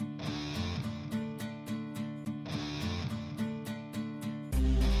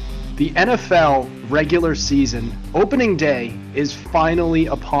The NFL regular season opening day is finally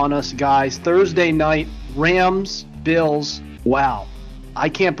upon us, guys. Thursday night, Rams, Bills. Wow. I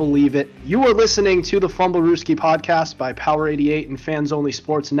can't believe it. You are listening to the Fumblerooski podcast by Power 88 and Fans Only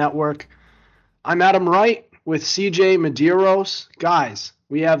Sports Network. I'm Adam Wright with CJ Medieros. Guys,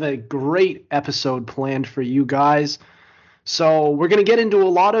 we have a great episode planned for you guys. So we're going to get into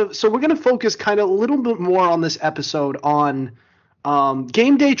we're going to focus kind of a little bit more on this episode on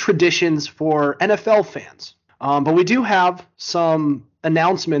game day traditions for NFL fans. But we do have some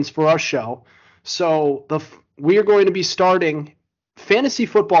announcements for our show. So we are going to be starting fantasy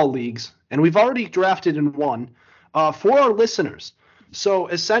football leagues, and we've already drafted in one for our listeners. So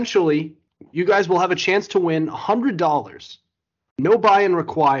essentially, you guys will have a chance to win $100, no buy-in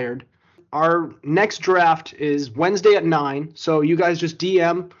required. Our next draft is Wednesday at 9, so you guys just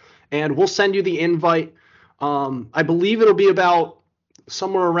DM, and we'll send you the invite. I believe it'll be about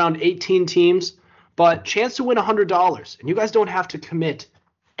somewhere around 18 teams, but chance to win $100, and you guys don't have to commit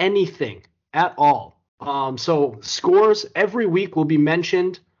anything at all. So scores every week will be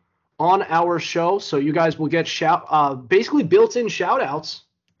mentioned on our show, so you guys will get basically built-in shout-outs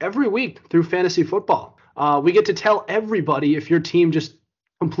every week through fantasy football. We get to tell everybody if your team just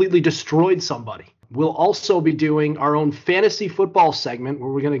completely destroyed somebody. We'll also be doing our own fantasy football segment where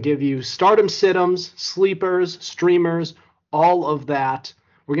we're going to give you stardom sit-ems, sleepers, streamers, all of that.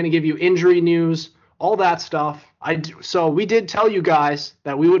 We're going to give you injury news, all that stuff. So we did tell you guys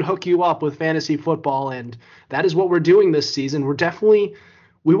that we would hook you up with fantasy football, and that is what we're doing this season.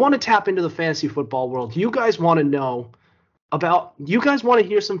 We want to tap into the fantasy football world. You guys want to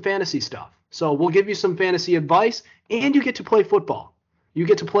hear some fantasy stuff. So we'll give you some fantasy advice, and you get to play football. You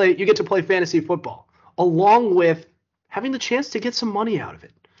get to play fantasy football, along with having the chance to get some money out of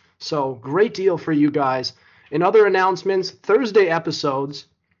it. So great deal for you guys. In other announcements, Thursday episodes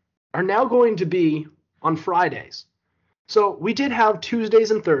are now going to be on Fridays. So we did have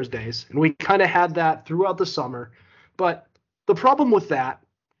Tuesdays and Thursdays, and we kind of had that throughout the summer. But the problem with that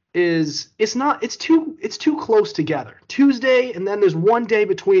is it's too close together. Tuesday, and then there's one day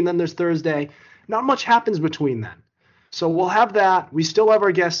between, then there's Thursday. Not much happens between then. So we'll have that. We still have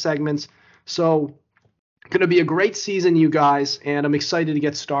our guest segments. So going to be a great season, you guys, and I'm excited to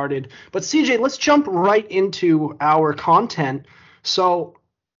get started. But CJ, let's jump right into our content. So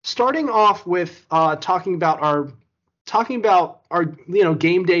starting off with talking about our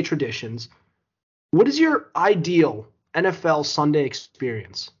game day traditions. What is your ideal NFL Sunday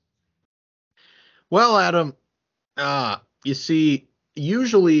experience? Well, Adam, you see,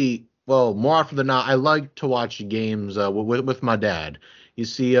 usually, more often than not, I like to watch games with my dad. You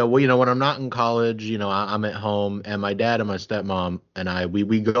see, when I'm not in college, I'm at home, and my dad and my stepmom and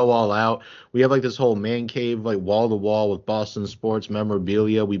we go all out. We have like this whole man cave, like wall to wall with Boston sports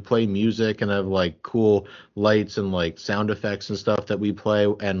memorabilia. We play music and have like cool lights and like sound effects and stuff that we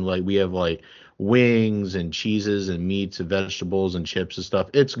play, and like we have like wings and cheeses and meats and vegetables and chips and stuff.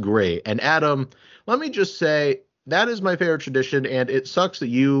 It's great. And Adam, let me just say, that is my favorite tradition, and it sucks that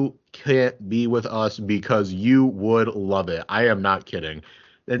you can't be with us because you would love it. I am not kidding.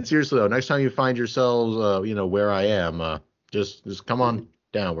 And seriously, though, next time you find yourselves, where I am, just come on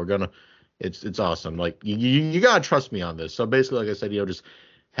down. It's awesome. Like you gotta trust me on this. So basically, like I said, just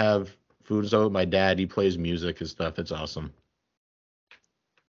have food. So my dad, he plays music and stuff. It's awesome.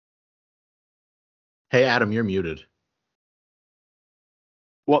 Hey, Adam, you're muted.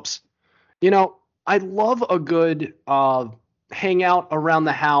 Whoops. I love a good hangout around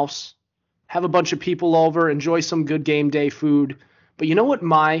the house, have a bunch of people over, enjoy some good game day food. But you know what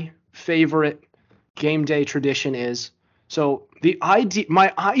my favorite game day tradition is? So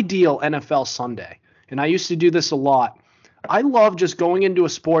my ideal NFL Sunday, and I used to do this a lot. I love just going into a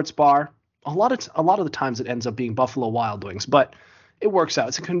sports bar. A lot of the times it ends up being Buffalo Wild Wings, but it works out.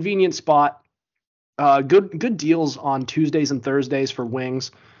 It's a convenient spot. Good deals on Tuesdays and Thursdays for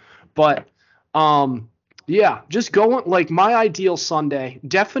wings, but just going, like, my ideal Sunday,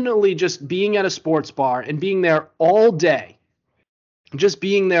 definitely just being at a sports bar and being there all day. Just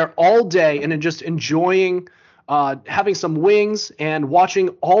being there all day and then just enjoying having some wings and watching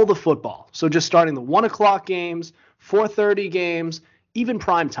all the football. So just starting the 1 o'clock games, 4:30 games, even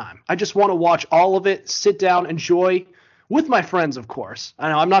prime time. I just want to watch all of it, sit down, enjoy with my friends, of course. I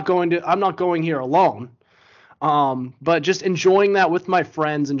know I'm not going here alone. But just enjoying that with my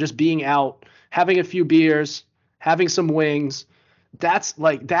friends and just being out, having a few beers, having some wings. That's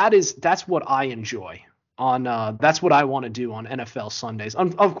what I enjoy that's what I want to do on NFL Sundays.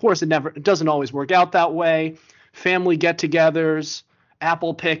 Of course, it doesn't always work out that way. Family get-togethers,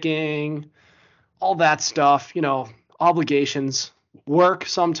 apple picking, all that stuff, obligations work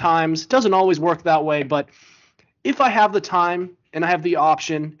sometimes. It doesn't always work that way, but if I have the time and I have the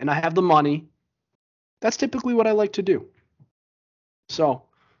option and I have the money, that's typically what I like to do. So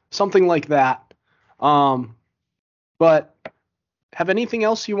something like that. But have anything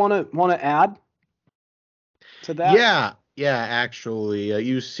else you want to add to that? Yeah, actually,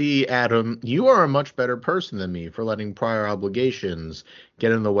 you see, Adam, you are a much better person than me for letting prior obligations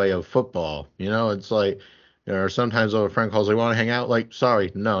get in the way of football. It's like, or sometimes a friend calls, they want to hang out. Like,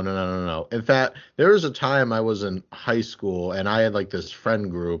 sorry, no, no, no, no, no. In fact, there was a time I was in high school and I had like this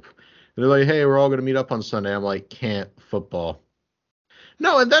friend group. They're like, hey, we're all going to meet up on Sunday. I'm like, can't, football.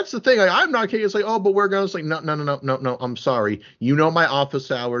 No, and that's the thing. Like, I'm not kidding. It's like, oh, but we're going to like, no, no, no, no, no, no. I'm sorry. My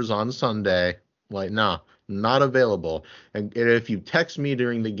office hours on Sunday. Like, nah, not available. And if you text me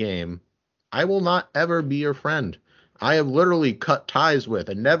during the game, I will not ever be your friend. I have literally cut ties with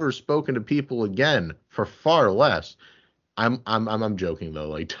and never spoken to people again for far less. I'm joking though.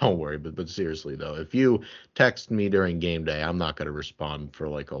 Like, don't worry. But seriously though, if you text me during game day, I'm not going to respond for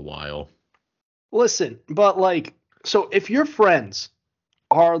like a while. Listen, but like, so if your friends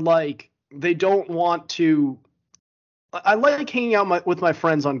are like, they don't want to, I like hanging out with my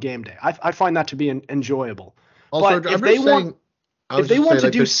friends on game day. I find that to be enjoyable. Also, But if they want to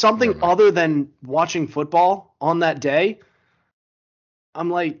do something other than watching football on that day, I'm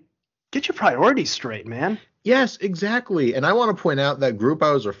like, get your priorities straight, man. Yes, exactly. And I want to point out that group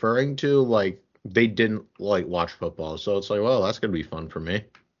I was referring to, like, they didn't like watch football. So it's like, well, that's going to be fun for me.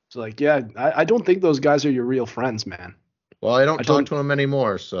 It's like, yeah, I don't think those guys are your real friends, man. Well, I don't talk to them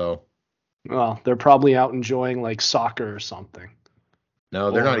anymore, so. Well, they're probably out enjoying like soccer or something.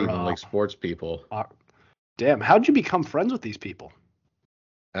 No, they're not even like sports people. Damn, how'd you become friends with these people?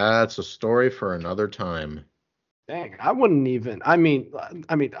 That's a story for another time. Dang, I wouldn't even. I'm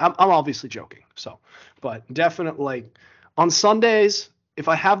obviously joking. So, but definitely like on Sundays, if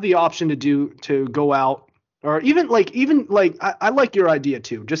I have the option to go out, or even like I like your idea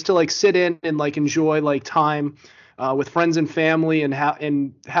too, just to like sit in and like enjoy like time with friends and family and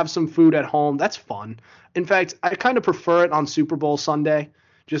have some food at home. That's fun. In fact, I kind of prefer it on Super Bowl Sunday,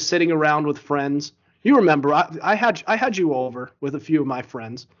 just sitting around with friends. You remember I had you over with a few of my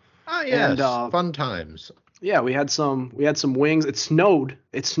friends. Oh yes, and, fun times. Yeah, we had some wings. It snowed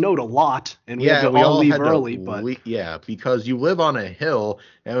a lot, and we had to all leave early. Yeah, because you live on a hill,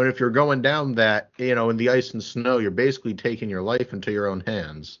 and if you're going down that, in the ice and snow, you're basically taking your life into your own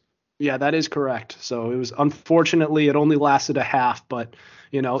hands. Yeah, that is correct. So it was, unfortunately, it only lasted a half, but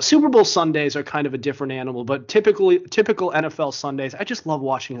Super Bowl Sundays are kind of a different animal. But typical NFL Sundays, I just love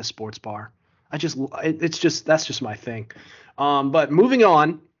watching a sports bar. That's just my thing. But moving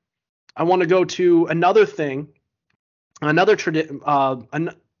on. I want to go to another thing, another tradition. I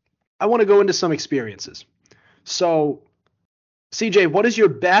want to go into some experiences. So, CJ, what is your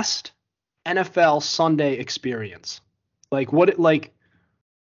best NFL Sunday experience?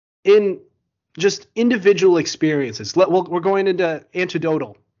 In just individual experiences. We're going into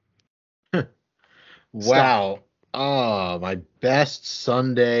anecdotal. Wow. Oh, my best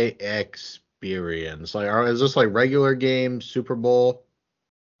Sunday experience. Like, is this like regular game, Super Bowl?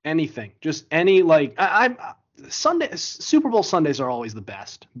 Anything, just any I'm Sunday. Super Bowl Sundays are always the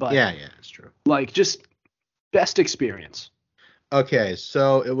best, but yeah, it's true. Like just best experience. Okay,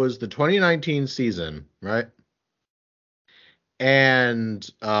 so it was the 2019 season, right? And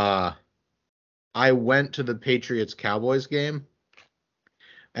I went to the Patriots Cowboys game.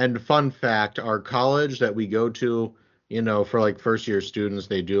 And fun fact, our college that we go to, for like first year students,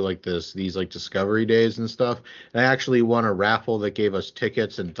 they do like these like discovery days and stuff. And I actually won a raffle that gave us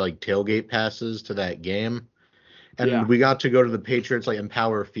tickets and like tailgate passes to that game. And we got to go to the Patriots like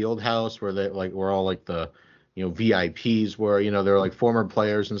Empower Fieldhouse where we're all like the, VIPs where, they're like former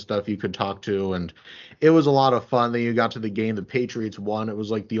players and stuff you could talk to. And it was a lot of fun. Then you got to the game, the Patriots won. It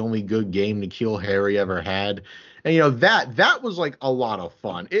was like the only good game N'Keal Harry ever had. And that was like a lot of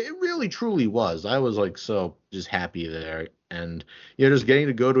fun. It really truly was. I was like so just happy there. And just getting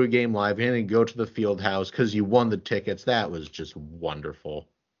to go to a game live, getting to go to the field house because you won the tickets, that was just wonderful.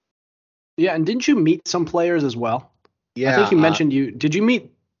 Yeah, and didn't you meet some players as well? Yeah. I think you mentioned did you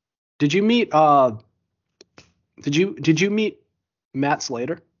meet Matt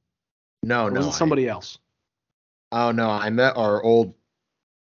Slater? No, or was it somebody else? Oh no, I met our old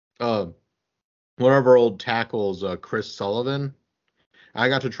one of our old tackles, Chris Sullivan. I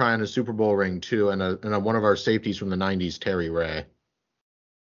got to try on a Super Bowl ring too, and one of our safeties from the '90s, Terry Ray.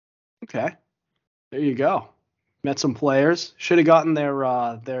 Okay, there you go. Met some players. Should have gotten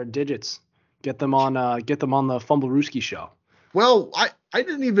their digits. Get them on the Fumblerooski show. Well, I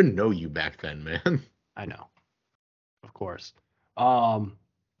didn't even know you back then, man. I know, of course. Um,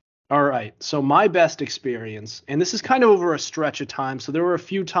 all right. So my best experience, and this is kind of over a stretch of time. So there were a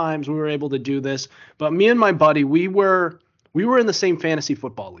few times we were able to do this, but me and my buddy, we were in the same fantasy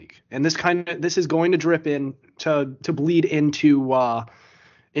football league, and this is going to drip in to bleed into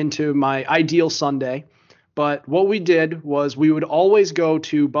my ideal Sunday. But what we did was we would always go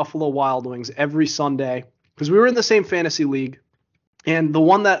to Buffalo Wild Wings every Sunday because we were in the same fantasy league. And the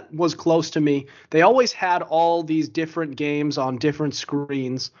one that was close to me, they always had all these different games on different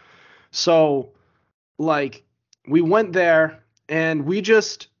screens. So, like, we went there and we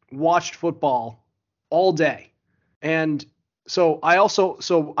just watched football all day. And so I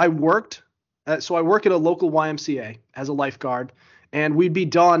worked, so I work at a local YMCA as a lifeguard, and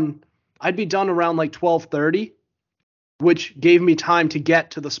I'd be done around like 12:30, which gave me time to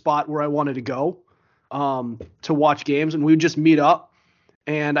get to the spot where I wanted to go to watch games, and we would just meet up,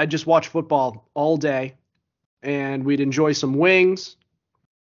 and I'd just watch football all day, and we'd enjoy some wings,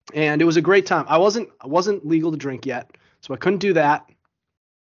 and it was a great time. I wasn't legal to drink yet, so I couldn't do that,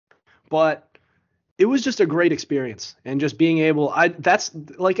 but it was just a great experience, and just being able I that's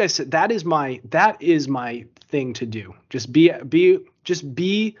like I said, that is my thing to do. Just be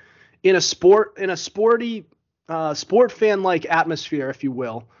in a sporty sport fan like atmosphere, if you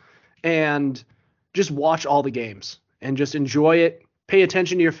will, and just watch all the games and just enjoy it. Pay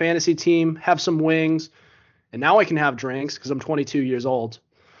attention to your fantasy team, have some wings, and now I can have drinks because I'm 22 years old.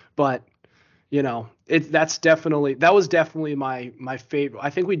 But that was definitely my favorite. I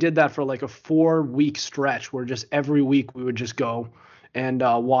think we did that for like a 4 week stretch where just every week we would just go and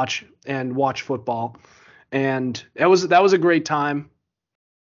watch football, and that was a great time.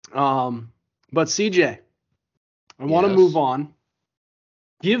 But CJ, I want to move Yes. on.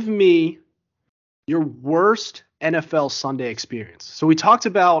 Give me your worst NFL Sunday experience. So we talked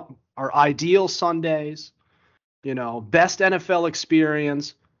about our ideal Sundays, best NFL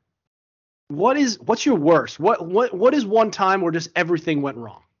experience. What's your worst? What is one time where just everything went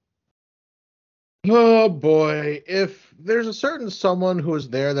wrong? Oh boy, if there's a certain someone who is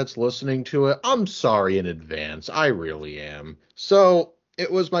there that's listening to it, I'm sorry in advance. I really am. So,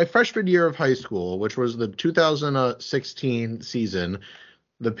 it was my freshman year of high school, which was the 2016 season.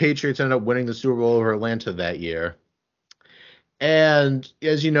 The Patriots ended up winning the Super Bowl over Atlanta that year. And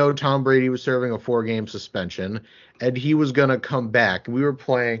as you know, Tom Brady was serving a 4-game suspension, and he was gonna come back. We were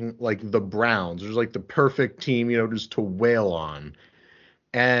playing like the Browns. It was like the perfect team, just to wail on.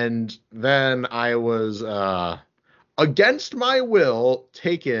 And then I was against my will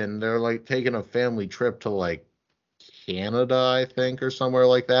taken. They're like taking a family trip to like Canada, I think, or somewhere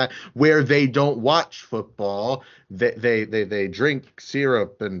like that, where they don't watch football. They drink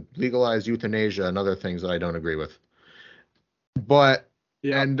syrup and legalize euthanasia and other things that I don't agree with. But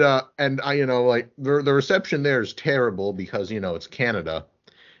Yeah. and I like the reception there is terrible because it's Canada.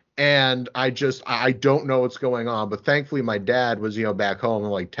 And I don't know what's going on, but thankfully my dad was back home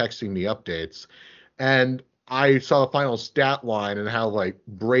and like texting me updates, and I saw the final stat line and how like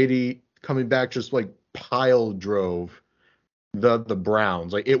Brady coming back just like pile drove the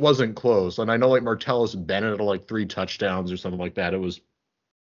Browns. Like it wasn't close. And I know like Martellus Bennett had like 3 touchdowns or something like that. It was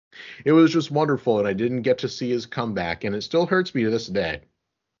just wonderful, and I didn't get to see his comeback, and it still hurts me to this day.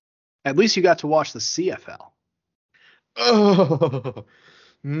 At least you got to watch the CFL. Oh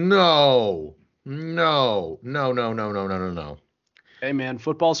no. No, no, no, no, no, no, no, no. Hey man,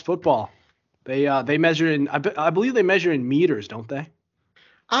 football's football. They measure in I believe they measure in meters, don't they?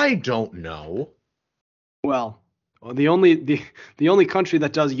 I don't know. Well, the only country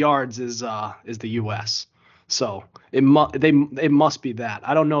that does yards is the U.S. So it must be that.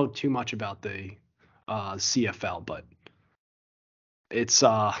 I don't know too much about the CFL, but it's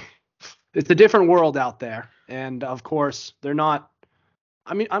uh it's a different world out there, and of course they're not.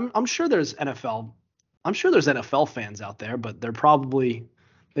 I mean, I'm sure there's NFL. I'm sure there's NFL fans out there, but they probably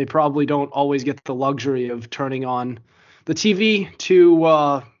don't always get the luxury of turning on the TV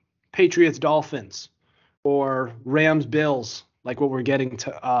to Patriots Dolphins or Rams Bills, like what we're getting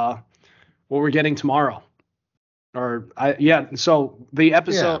tomorrow. Or yeah, so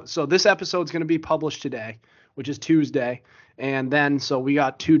Yeah. this episode's going to be published today, which is Tuesday, and then so we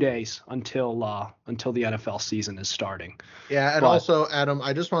got 2 days until the NFL season is starting. Yeah, and But also, Adam,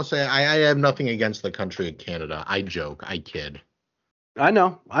 I just want to say I have nothing against the country of Canada. I joke, I kid. I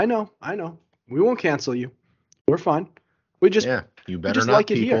know. We won't cancel you. We're fine. We just Yeah, you we better just not,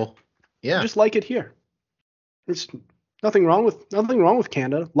 like it here. people. We Yeah. just like it here. There's nothing wrong with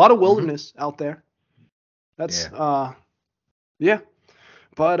Canada. A lot of Hmm. wilderness out there. That's Yeah. yeah.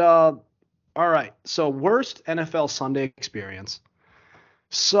 But all right. So worst NFL Sunday experience.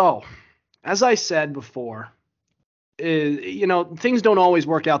 So, as I said before, things don't always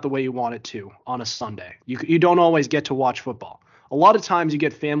work out the way you want it to on a Sunday. You don't always get to watch football. A lot of times you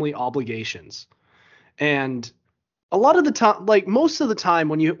get family obligations. And a lot of the time, like most of the time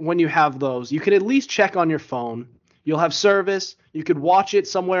when you have those, you can at least check on your phone. You'll have service. You could watch it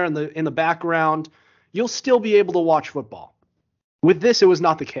somewhere in the background. You'll still be able to watch football. With this, it was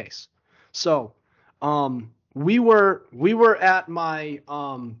not the case. So, we were at my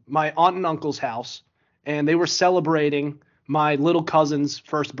my aunt and uncle's house, and they were celebrating my little cousin's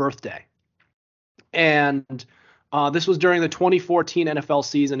first birthday. And this was during the 2014 NFL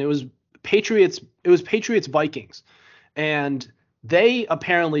season. It was Patriots Vikings, and they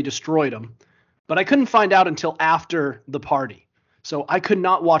apparently destroyed them. But I couldn't find out until after the party. So I could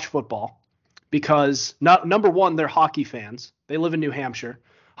not watch football because number one, they're hockey fans. They live in New Hampshire.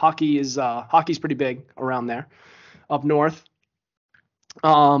 Hockey's pretty big around there, up north.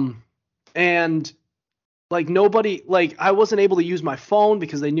 And like nobody, like I wasn't able to use my phone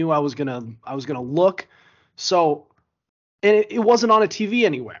because they knew I was gonna look. So, and it wasn't on a TV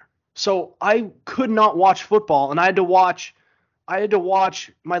anywhere. So I could not watch football, and I had to watch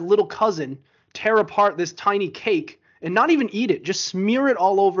my little cousin tear apart this tiny cake and not even eat it, just smear it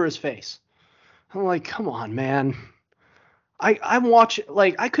all over his face. I'm like, come on, man. I'm watching,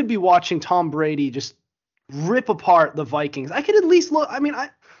 like, I could be watching Tom Brady just rip apart the Vikings. I could at least look. I mean, I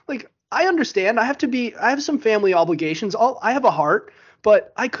understand. I have some family obligations. I have a heart,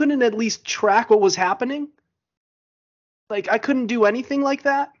 but I couldn't at least track what was happening. Like, I couldn't do anything like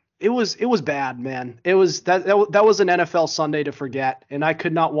that. It was bad, man. It was that was an NFL Sunday to forget, and I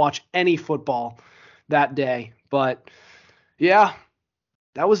could not watch any football that day. But yeah,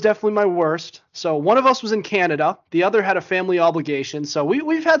 that was definitely my worst. So one of us was in Canada, the other had a family obligation. So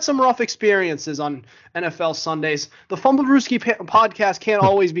we've had some rough experiences on NFL Sundays. The Fumblerooski podcast can't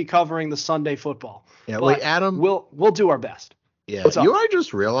always be covering the Sunday football. Yeah, wait, Adam, we'll do our best. Yeah, I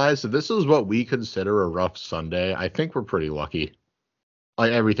just realized that this is what we consider a rough Sunday. I think we're pretty lucky.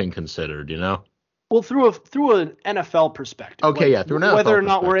 Like everything considered, Well, through an NFL perspective. Okay, yeah, through an NFL whether or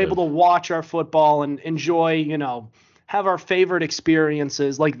not we're able to watch our football and enjoy, have our favorite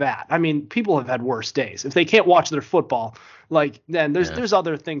experiences like that. I mean, people have had worse days. If they can't watch their football, then there's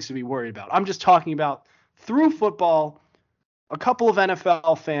other things to be worried about. I'm just talking about through football, a couple of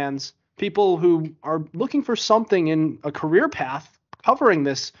NFL fans, people who are looking for something in a career path, covering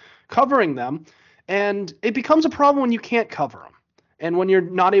them, and it becomes a problem when you can't cover them. And when you're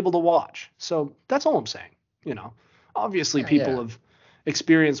not able to watch. So that's all I'm saying. Obviously people have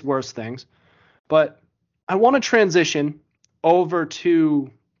experienced worse things, but I want to transition over to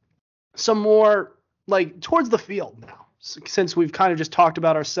some more towards the field now, since we've kind of just talked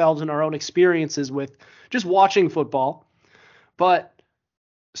about ourselves and our own experiences with just watching football, but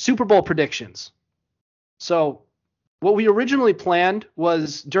Super Bowl predictions. So what we originally planned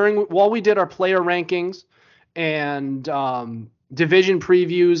was while we did our player rankings and, division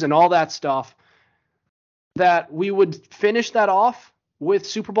previews and all that stuff, that we would finish that off with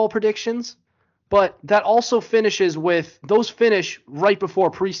Super Bowl predictions, but that also finish right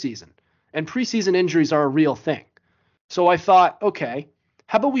before preseason, and preseason injuries are a real thing. So I thought, okay,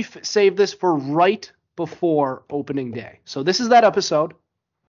 how about we save this for right before opening day? So this is that episode,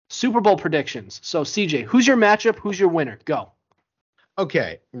 Super Bowl predictions. So CJ, who's your matchup? Who's your winner? Go.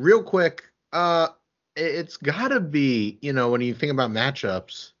 Okay, real quick. It's gotta be, when you think about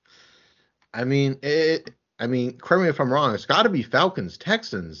matchups, correct me if I'm wrong. It's gotta be Falcons,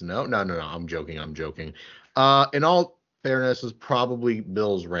 Texans. No, I'm joking. In all fairness, it's probably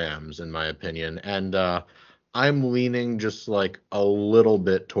Bills, Rams, in my opinion. And, I'm leaning just a little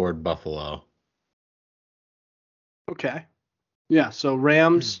bit toward Buffalo. Okay. Yeah. So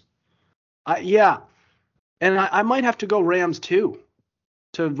Rams. Yeah. And I might have to go Rams too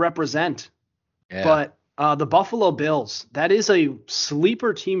to represent. Yeah. But the Buffalo Bills, that is a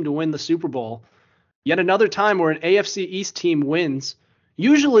sleeper team to win the Super Bowl. Yet another time where an AFC East team wins.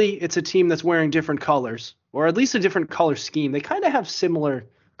 Usually it's a team that's wearing different colors, or at least a different color scheme. They kind of have similar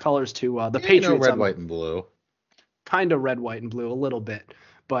colors to the Patriots. Red, white, and blue. Kind of red, white, and blue a little bit.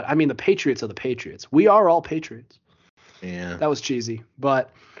 But, I mean, the Patriots are the Patriots. We are all Patriots. Yeah. That was cheesy.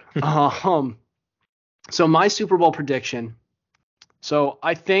 But so my Super Bowl prediction. So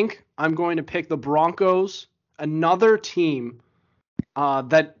I think I'm going to pick the Broncos, another team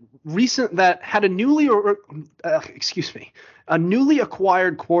that had a newly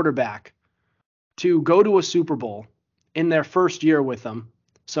acquired quarterback to go to a Super Bowl in their first year with them.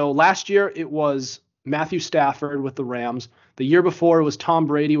 So last year it was Matthew Stafford with the Rams. The year before it was Tom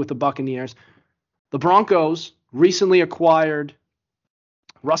Brady with the Buccaneers. The Broncos recently acquired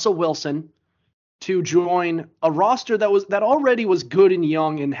Russell Wilson to join a roster that already was good and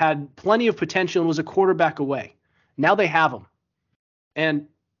young and had plenty of potential and was a quarterback away. Now they have him. And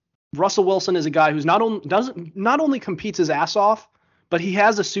Russell Wilson is a guy who's not only competes his ass off, but he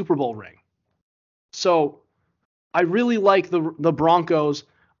has a Super Bowl ring. So I really like the Broncos.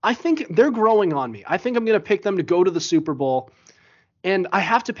 I think they're growing on me. I think I'm going to pick them to go to the Super Bowl, and I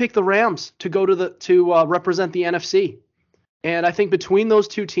have to pick the Rams to go to represent the NFC. And I think between those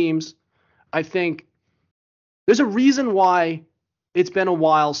two teams, I think there's a reason why it's been a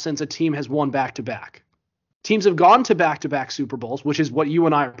while since a team has won back-to-back. Teams have gone to back-to-back Super Bowls, which is what you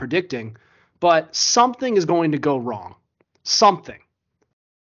and I are predicting, but something is going to go wrong. Something.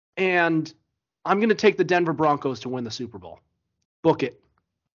 And I'm going to take the Denver Broncos to win the Super Bowl. Book it.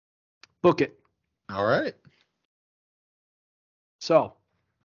 Book it. All right. So,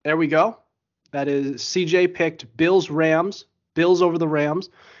 there we go. That is CJ picked Bills over the Rams,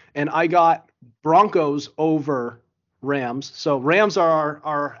 and I got Broncos over Rams. So Rams are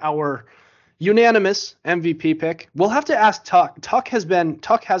our unanimous MVP pick. We'll have to ask Tuck. Tuck's been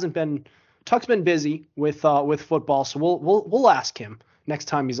busy with football, so we'll ask him next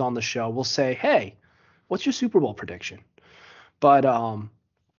time he's on the show. We'll say, hey, what's your Super Bowl prediction? But all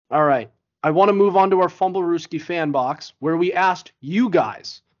right, I want to move on to our Fumblerooski fan box where we asked you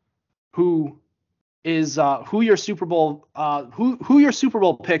guys who your Super Bowl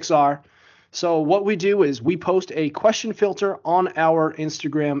picks are. So what we do is we post a question filter on our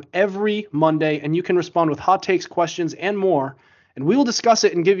Instagram every Monday, and you can respond with hot takes, questions, and more, and we will discuss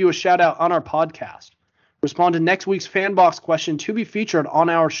it and give you a shout out on our podcast. Respond to next week's fan box question to be featured on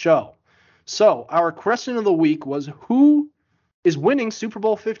our show. So our question of the week was, who is winning Super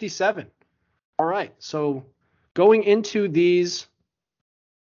Bowl 57? All right, so going into these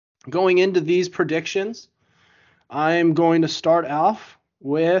predictions, I'm going to start off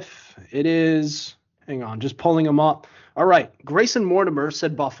with, hang on, just pulling them up. All right, Grayson Mortimer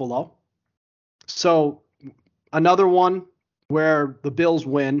said Buffalo. So another one where the Bills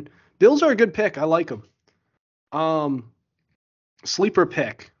win. Bills are a good pick. I like them. Sleeper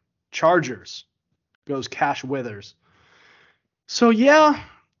pick, Chargers, goes Cash Withers. So yeah,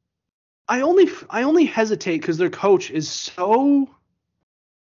 I only hesitate because their coach is so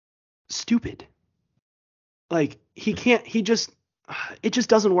stupid. Like it just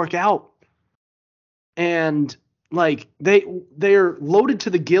doesn't work out. And like they're loaded to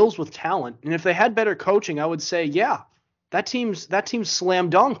the gills with talent. And if they had better coaching, I would say, yeah, that team's slam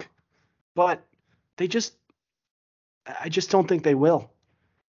dunk. But I just don't think they will.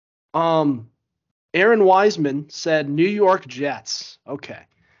 Aaron Wiseman said New York Jets. Okay.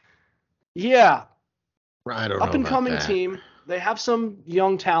 Yeah. I don't know. Up and coming team. They have some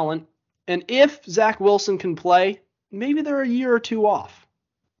young talent. And if Zach Wilson can play, maybe they're a year or two off.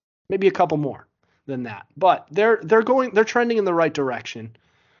 Maybe a couple more than that. But they're trending in the right direction.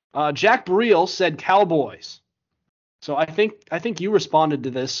 Jack Breel said Cowboys. So I think you responded to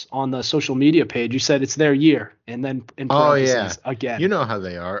this on the social media page. You said it's their year, and then in parentheses again. You know how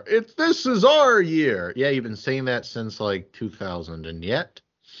they are. This is our year. Yeah, you've been saying that since like 2000, and yet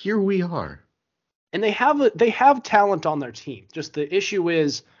here we are. And they have talent on their team. Just the issue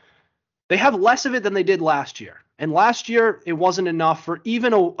is they have less of it than they did last year. And last year it wasn't enough for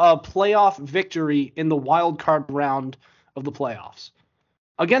even a playoff victory in the wild card round of the playoffs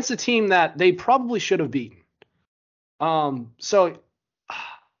against a team that they probably should have beaten. So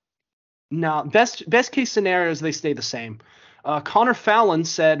now best case scenario is they stay the same. Connor Fallon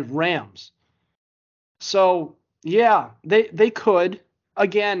said Rams. So yeah, they could.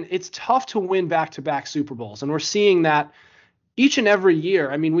 Again, it's tough to win back-to-back Super Bowls, and we're seeing that each and every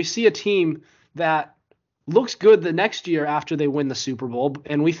year. I mean, we see a team that looks good the next year after they win the Super Bowl,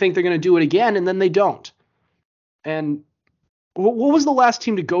 and we think they're going to do it again, and then they don't. And what was the last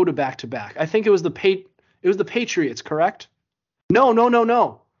team to go to back-to-back? I think it was the Patriots, correct? No.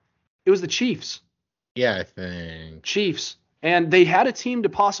 It was the Chiefs. Yeah, I think. Chiefs. And they had a team to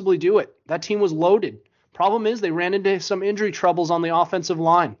possibly do it. That team was loaded. Problem is they ran into some injury troubles on the offensive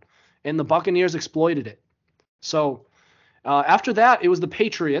line, and the Buccaneers exploited it. So after that, it was the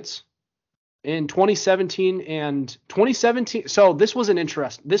Patriots in 2017 and 2017. So this was an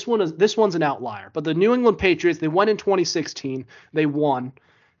interest. This one's an outlier. But the New England Patriots, they went in 2016. They won.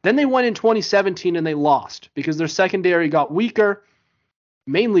 Then they went in 2017 and they lost because their secondary got weaker,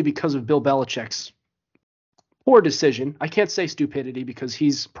 mainly because of Bill Belichick's poor decision. I can't say stupidity because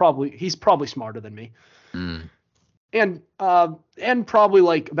he's probably smarter than me. Mm. And probably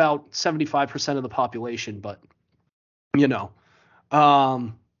like about 75% of the population, but you know.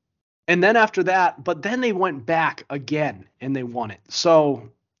 And then after that, but then they went back again and they won it. So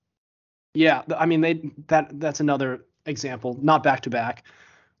Yeah, I mean that's another example, not back to back.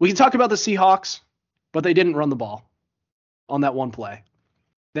 We can talk about the Seahawks, but they didn't run the ball on that one play.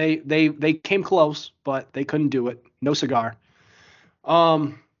 They came close, but they couldn't do it. No cigar.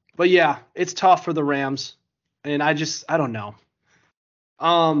 Um, but yeah, it's tough for the Rams, and I don't know.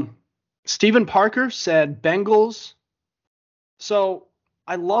 Um, Stephen Parker said Bengals. So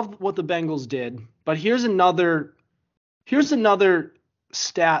I love what the Bengals did, but here's another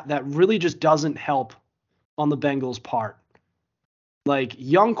stat that really just doesn't help on the Bengals' part. Like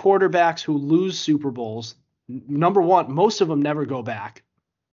young quarterbacks who lose Super Bowls, number one, most of them never go back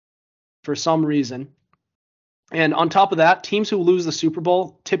for some reason. And on top of that, teams who lose the Super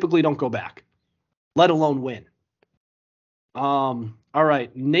Bowl typically don't go back, let alone win. All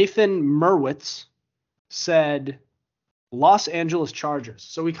right. Nathan Merwitz said Los Angeles Chargers.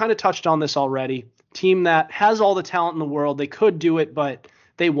 So we kind of touched on this already. Team that has all the talent in the world. They could do it, but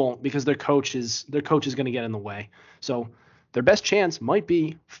they won't because their coach is going to get in the way. So their best chance might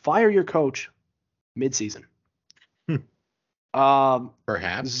be fire your coach midseason.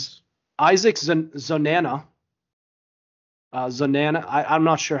 Perhaps. Isaac Zonana. Zonana. I'm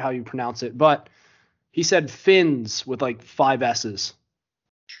not sure how you pronounce it, but he said Finns with like 5 S's.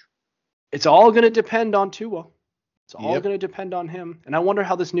 It's all going to depend on Tua. It's all going to depend on him. And I wonder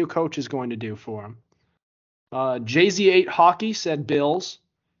how this new coach is going to do for him. JZ8 Hockey said Bills.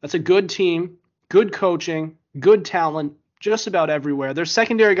 That's a good team, good coaching, good talent, just about everywhere. Their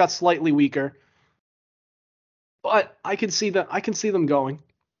secondary got slightly weaker, but I can see them going.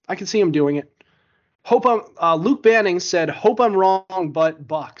 I can see them doing it. Luke Banning said, hope I'm wrong, but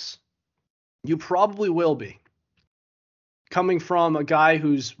Bucks. You probably will be. Coming from a guy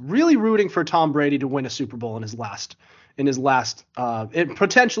who's really rooting for Tom Brady to win a Super Bowl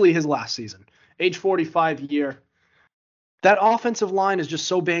potentially his last season, age 45 year. That offensive line is just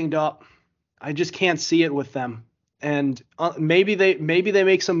so banged up. I just can't see it with them. And maybe they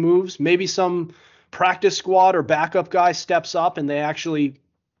make some moves. Maybe some practice squad or backup guy steps up and they actually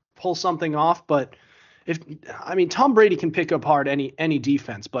pull something off. But Tom Brady can pick apart any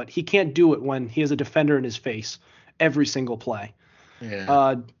defense, but he can't do it when he has a defender in his face every single play.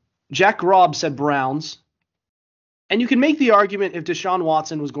 Yeah. Jack Grobb said Browns. And you can make the argument if Deshaun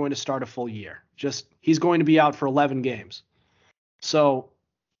Watson was going to start a full year. Just he's going to be out for 11 games. So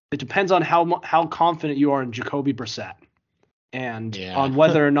it depends on how confident you are in Jacoby Brissett and on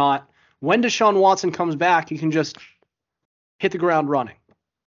whether or not when Deshaun Watson comes back, he can just hit the ground running.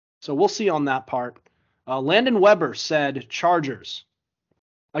 So we'll see on that part. Landon Weber said Chargers.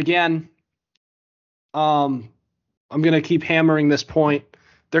 Again, I'm going to keep hammering this point.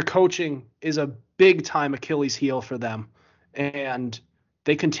 Their coaching is a big time Achilles heel for them, and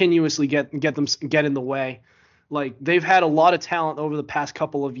they continuously get in the way. Like they've had a lot of talent over the past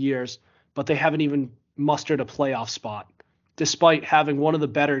couple of years, but they haven't even mustered a playoff spot, despite having one of the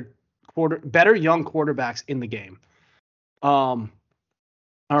better young quarterbacks in the game. All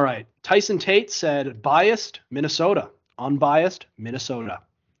right. Tyson Tate said biased Minnesota, unbiased Minnesota.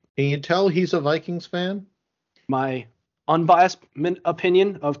 Can you tell he's a Vikings fan? My unbiased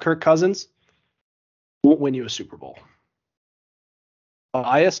opinion of Kirk Cousins won't win you a Super Bowl.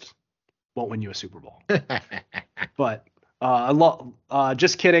 Biased won't win you a Super Bowl. But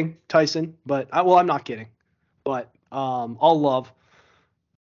just kidding, Tyson. But I'm not kidding. But all love.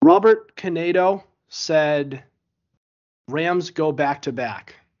 Robert Canedo said Rams go back to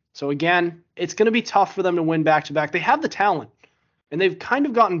back. So again, it's going to be tough for them to win back to back. They have the talent, and they've kind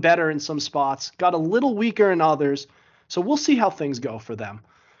of gotten better in some spots, got a little weaker in others. So we'll see how things go for them.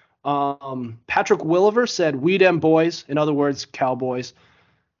 Patrick Williver said, "We dem boys," in other words, Cowboys.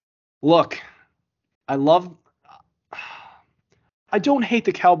 Look, I don't hate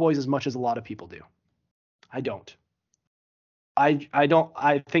the Cowboys as much as a lot of people do. I don't.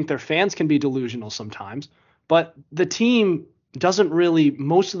 I think their fans can be delusional sometimes, but the team doesn't really,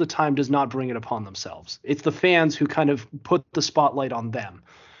 most of the time, does not bring it upon themselves. It's the fans who kind of put the spotlight on them.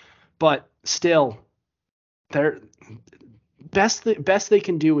 But still, they're best they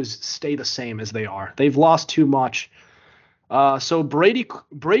can do is stay the same as they are. They've lost too much. So Brady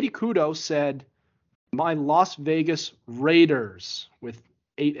Kudo said, "My Las Vegas Raiders," with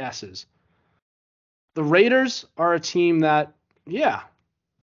 8 S's. The Raiders are a team that, yeah,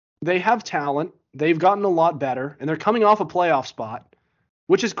 they have talent. They've gotten a lot better, and they're coming off a playoff spot,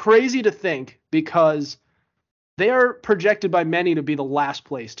 which is crazy to think because they are projected by many to be the last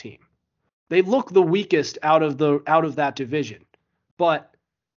place team. They look the weakest out of that division, but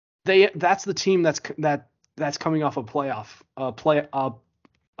that's the team that's coming off a playoff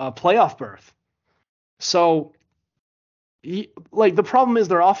berth. So like the problem is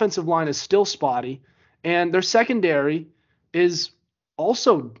their offensive line is still spotty, and their secondary is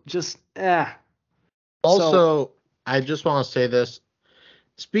also just So Also, I just want to say this.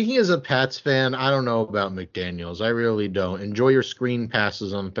 Speaking as a Pats fan, I don't know about McDaniels. I really don't. Enjoy your screen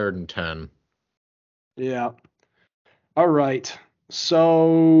passes on 3rd and 10. yeah. All right.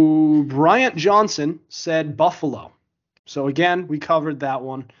 So Bryant Johnson said Buffalo. So again, we covered that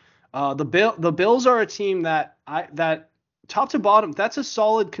one. The Bills are a team that top to bottom, that's a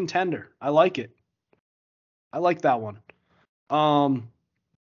solid contender. I like it. I like that one. Um,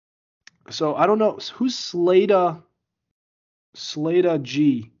 so I don't know who's Slada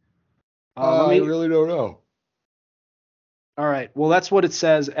G. Let I me. really don't know. All right. Well, that's what it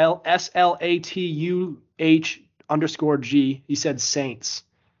says. SLATUH_G. He said Saints.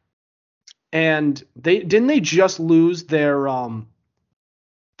 And they just lose their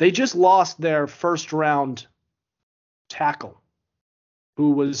they just lost their first round tackle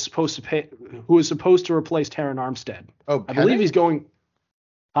who was supposed to replace Terran Armstead. Oh, I believe Penning? he's going.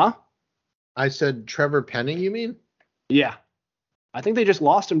 Huh? I said Trevor Penning, you mean? Yeah. I think they just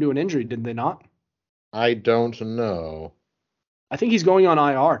lost him to an injury, did they not? I don't know. I think he's going on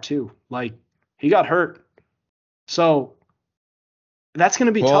IR too. Like he got hurt. So that's going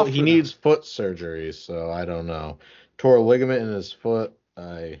to be Well, tough he for them. needs foot surgery, so I don't know. Tore a ligament in his foot.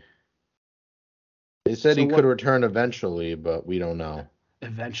 They said So he could what return eventually, but we don't know.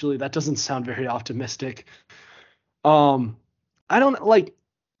 eventually that doesn't sound very optimistic. Um I don't like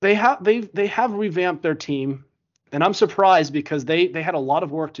they have revamped their team and I'm surprised because they had a lot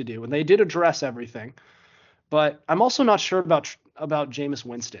of work to do and they did address everything. But I'm also not sure about Jameis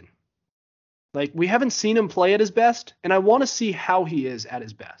Winston. Like we haven't seen him play at his best, and I want to see how he is at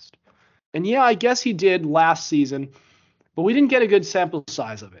his best. And yeah, I guess he did last season, but we didn't get a good sample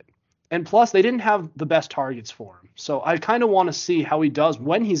size of it. And plus, they didn't have the best targets for him. So I kind of want to see how he does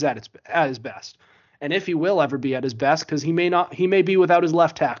when he's at his best, and if he will ever be at his best, because he may be without his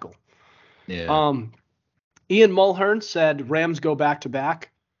left tackle. Yeah. Um, Ian Mulhern said Rams go back to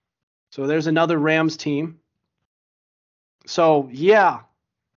back. So there's another Rams team. So yeah,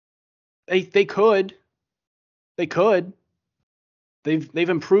 they could. They could. They've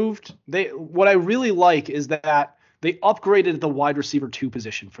improved. What I really like is that they upgraded the wide receiver 2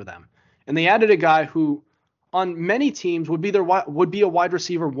 position for them. And they added a guy who on many teams would be a wide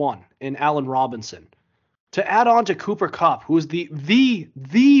receiver 1 in Allen Robinson. To add on to Cooper Kupp, who is the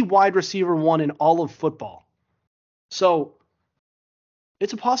wide receiver 1 in all of football. So,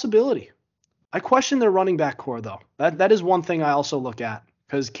 it's a possibility. I question their running back core though. That is one thing I also look at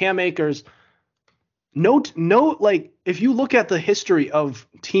cuz Cam Akers like if you look at the history of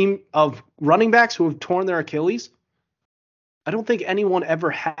running backs who have torn their Achilles, I don't think anyone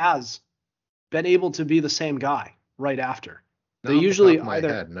ever has been able to be the same guy right after. They Not off the top usually of my either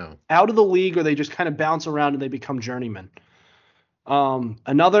head, no. out of the league or they just kind of bounce around and they become journeymen.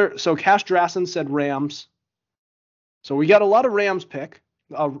 So Cash Drassen said Rams. So we got a lot of Rams picks,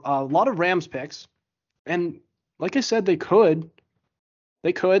 and like I said, they could.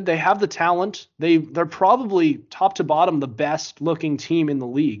 They could. They have the talent. They're probably top to bottom the best looking team in the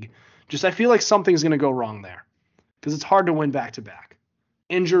league. Just I feel like something's going to go wrong there because it's hard to win back to back.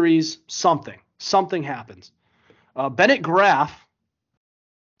 Injuries, something happens. Bennett Graff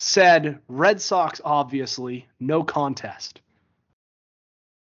said Red Sox obviously no contest.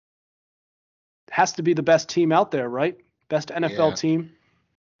 Has to be the best team out there, right? Best NFL Yeah. team.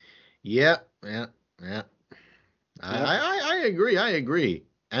 Yeah. Yep. I agree. I agree.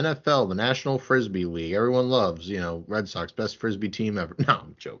 NFL, the National Frisbee League. Everyone loves, Red Sox, best Frisbee team ever. No,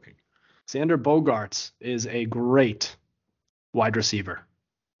 I'm joking. Xander Bogaerts is a great wide receiver.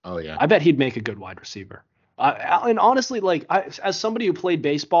 Oh, yeah. I bet he'd make a good wide receiver. And honestly, as somebody who played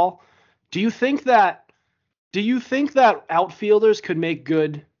baseball, do you think that outfielders could make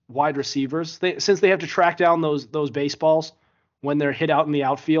good wide receivers since they have to track down those baseballs when they're hit out in the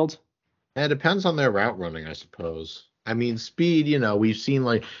outfield? And it depends on their route running, I suppose. I mean, speed, we've seen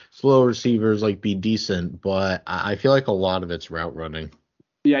like slow receivers like be decent, but I feel like a lot of it's route running.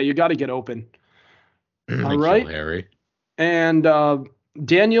 Yeah, you got to get open. All Nikhil right. Harry. And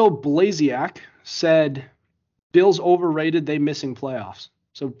Daniel Blasiak said Bills overrated, they missing playoffs.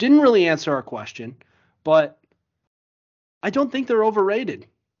 So didn't really answer our question, but I don't think they're overrated.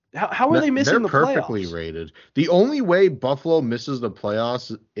 How are they They're missing the perfectly playoffs? rated. The only way Buffalo misses the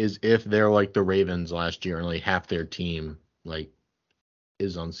playoffs is if they're like the Ravens last year and like half their team like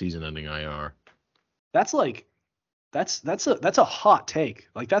is on season-ending IR. That's like that's a hot take.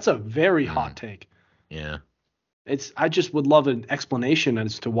 Like that's a very hot Mm, take. yeah. I just would love an explanation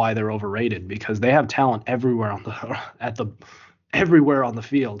as to why they're overrated because they have talent everywhere everywhere on the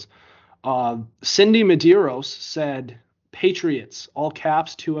field. Cindy Medeiros said Patriots, all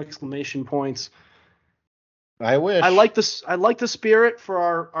caps, 2 exclamation points. I wish. I like this. I like the spirit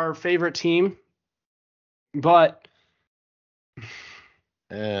for our favorite team, but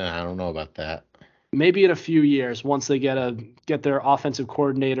I don't know about that. maybe in a few years, once they get their offensive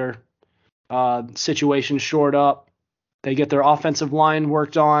coordinator situation shored up, they get their offensive line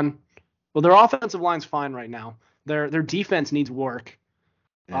worked on. Well, their offensive line's fine right now. Their defense needs work,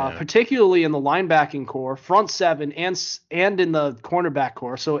 particularly in the linebacking core, front seven, and in the cornerback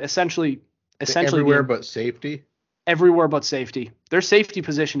core. So essentially everywhere but safety. Everywhere but safety. Their safety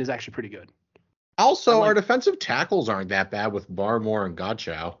position is actually pretty good. Also, our defensive tackles aren't that bad with Barmore and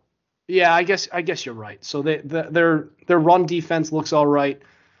Gottschall. Yeah, I guess you're right. So their run defense looks all right,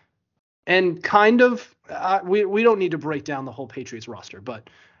 and kind of we don't need to break down the whole Patriots roster, but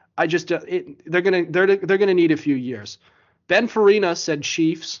I just they're gonna need a few years. Ben Farina said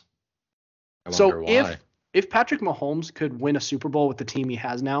Chiefs. I wonder why. If Patrick Mahomes could win a Super Bowl with the team he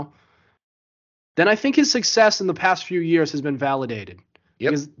has now, then I think his success in the past few years has been validated.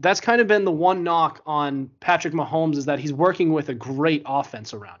 Yep. Because that's kind of been the one knock on Patrick Mahomes is that he's working with a great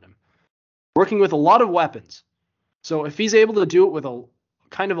offense around him, working with a lot of weapons. So if he's able to do it with a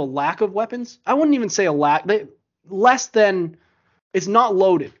kind of a lack of weapons, I wouldn't even say a lack, less than, it's not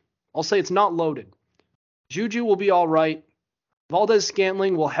loaded. I'll say it's not loaded. Juju will be all right.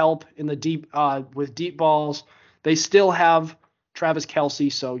 Valdez-Scantling will help in the deep with deep balls. They still have Travis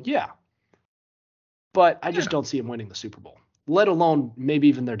Kelce, so yeah. But I just don't see him winning the Super Bowl, let alone maybe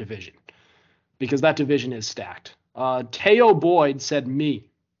even their division, because that division is stacked. Teo Boyd said me.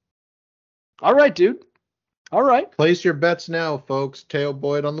 All right, dude. All right. Place your bets now, folks. Teo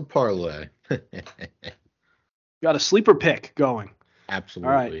Boyd on the parlay. Got a sleeper pick going.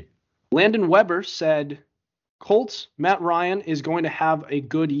 Absolutely. All right. Landon Weber said Colts, Matt Ryan is going to have a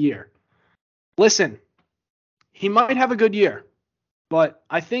good year. Listen, he might have a good year, but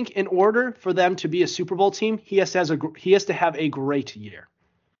I think in order for them to be a Super Bowl team, he has to have a great year.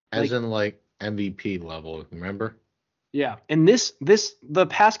 As in like MVP level, remember? Yeah, and the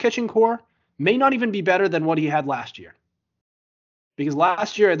pass catching core may not even be better than what he had last year. Because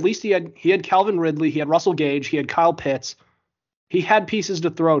last year at least he had Calvin Ridley, he had Russell Gage, he had Kyle Pitts. He had pieces to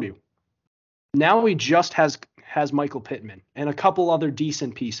throw to. Now he just has Michael Pittman and a couple other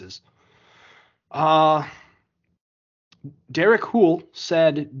decent pieces. Derek Hool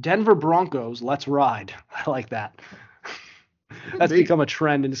said, Denver Broncos, let's ride. I like that. That's become a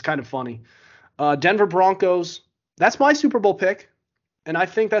trend, and it's kind of funny. Denver Broncos, that's my Super Bowl pick, and I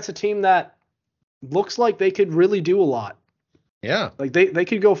think that's a team that looks like they could really do a lot. Yeah. Like they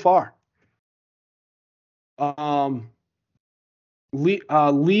could go far.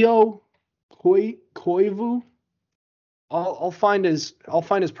 Leo Koivu, I'll find his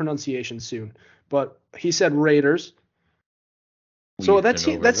pronunciation soon, but he said Raiders. So that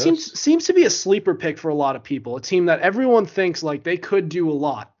seems to be a sleeper pick for a lot of people. A team that everyone thinks like they could do a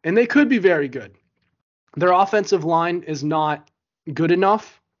lot, and they could be very good. Their offensive line is not good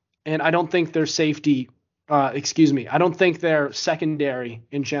enough, and I don't think their I don't think their secondary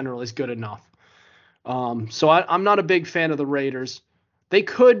in general is good enough. So I'm not a big fan of the Raiders. They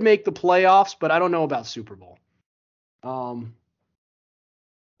could make the playoffs, but I don't know about Super Bowl.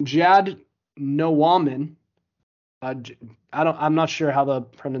 Jad Nowaman, I'm not sure how the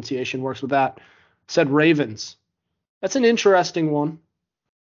pronunciation works with that, said Ravens. That's an interesting one.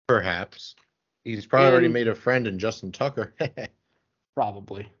 Perhaps. He's probably already made a friend in Justin Tucker.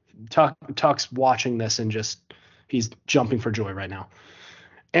 Probably. Tuck's watching this and he's jumping for joy right now.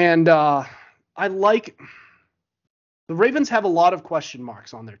 And I like the Ravens have a lot of question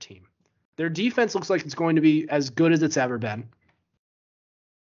marks on their team. Their defense looks like it's going to be as good as it's ever been.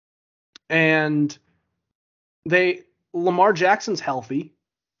 And Lamar Jackson's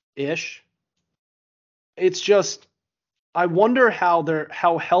healthy-ish. It's just I wonder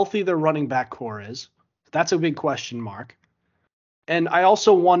how healthy their running back core is. That's a big question mark. And I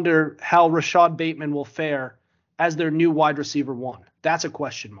also wonder how Rashad Bateman will fare as their new wide receiver one. That's a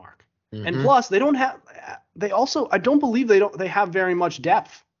question mark. Mm-hmm. And plus, I don't believe they have very much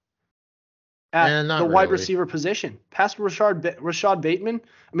depth at the wide receiver position. Past Rashad Bateman,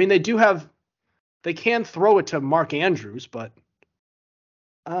 I mean, they can throw it to Mark Andrews, but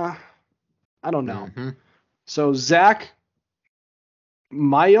I don't know. Mm-hmm. So Zach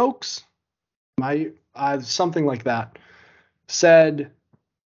Myokes, something like that, said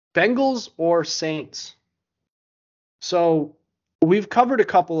Bengals or Saints. So we've covered a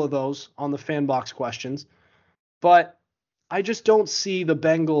couple of those on the fan box questions. But I just don't see the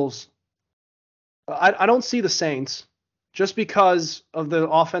Bengals. I don't see the Saints just because of the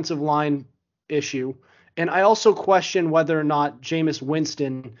offensive line issue. And I also question whether or not Jameis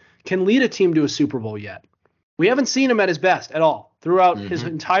Winston can lead a team to a Super Bowl yet. We haven't seen him at his best at all throughout his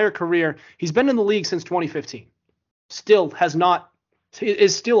entire career. He's been in the league since 2015.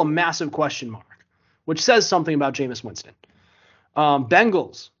 Is still a massive question mark, which says something about Jameis Winston.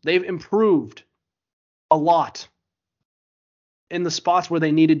 Bengals, they've improved a lot in the spots where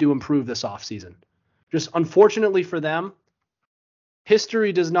they needed to improve this offseason. Just unfortunately for them,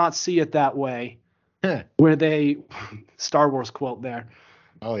 history does not see it that way. Where they Star Wars quote there.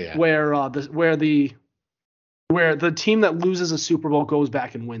 Oh yeah. Where the team that loses a Super Bowl goes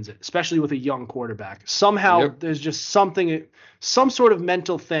back and wins it, especially with a young quarterback. Somehow there's just some sort of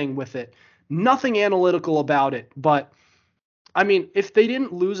mental thing with it. Nothing analytical about it, but I mean, if they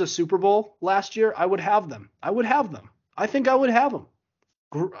didn't lose a Super Bowl last year, I would have them. I think I would have them.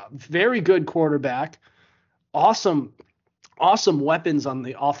 Very good quarterback, awesome weapons in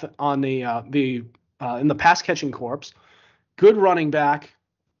the pass catching corps, good running back,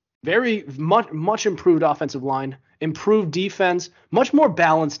 very much improved offensive line, improved defense, much more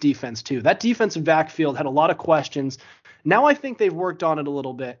balanced defense too. That defensive backfield had a lot of questions. Now I think they've worked on it a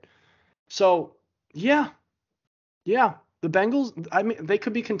little bit. So yeah, the Bengals, I mean, they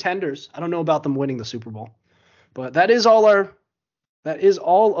could be contenders. I don't know about them winning the Super Bowl, but that is all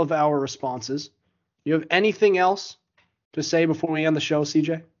of our responses. You have anything else to say before we end the show,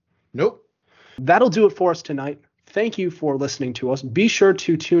 CJ? Nope. That'll do it for us tonight. Thank you for listening to us. Be sure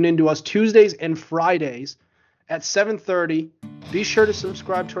to tune into us Tuesdays and Fridays at 7:30. Be sure to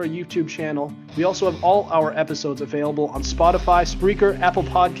subscribe to our YouTube channel. We also have all our episodes available on Spotify, Spreaker, Apple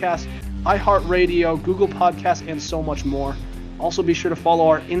Podcasts, iHeartRadio, Google Podcasts, and so much more. Also, be sure to follow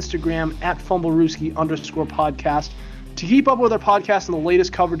our Instagram at Fumblerooski_podcast to keep up with our podcast and the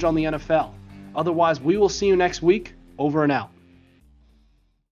latest coverage on the NFL. Otherwise, we will see you next week. Over and out.